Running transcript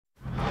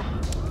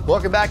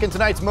Welcome back. In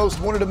tonight's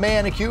Most Wanted, a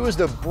man accused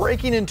of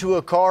breaking into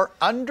a car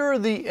under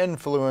the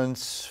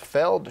influence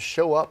failed to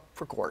show up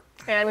for court.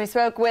 And we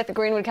spoke with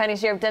Greenwood County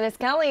Sheriff Dennis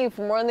Kelly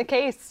for more on the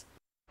case.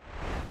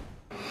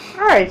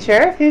 All right,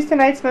 Sheriff, who's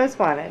tonight's Most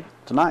Wanted?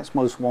 Tonight's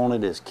Most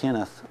Wanted is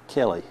Kenneth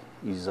Kelly.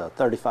 He's a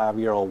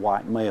 35-year-old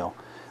white male.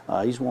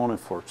 He's wanted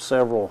for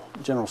several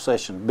general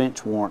session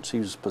bench warrants. He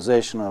was in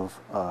possession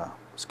of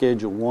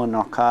Schedule 1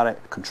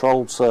 narcotic,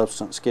 controlled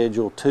substance,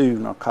 Schedule 2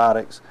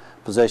 narcotics,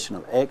 possession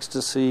of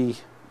ecstasy,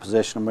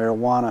 possession of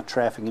marijuana,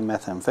 trafficking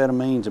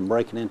methamphetamines, and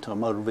breaking into a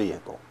motor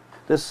vehicle.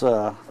 This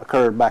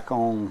occurred back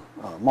on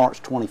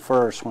March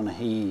 21st when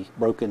he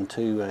broke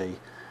into a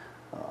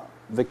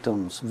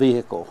victim's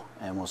vehicle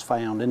and was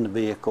found in the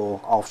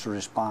vehicle. Officers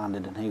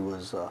responded and he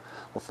was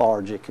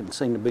lethargic and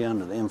seemed to be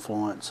under the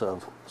influence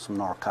of some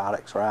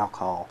narcotics or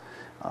alcohol.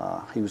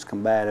 He was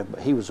combative,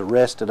 but he was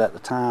arrested at the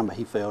time, but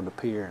he failed to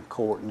appear in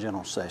court in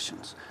general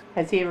sessions.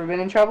 Has he ever been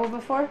in trouble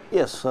before?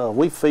 Yes,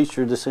 we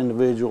featured this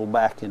individual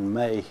back in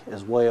May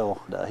as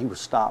well. He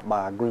was stopped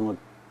by a Greenwood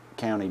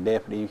County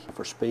deputy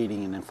for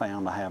speeding and then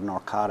found to have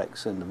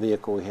narcotics in the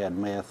vehicle. He had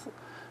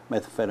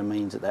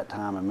methamphetamines at that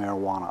time and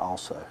marijuana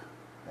also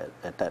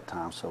at that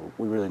time, so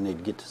we really need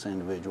to get this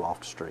individual off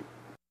the street.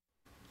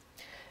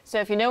 So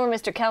if you know where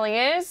Mr. Kelly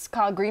is,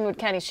 call Greenwood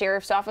County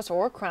Sheriff's Office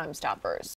or CrimeStoppers.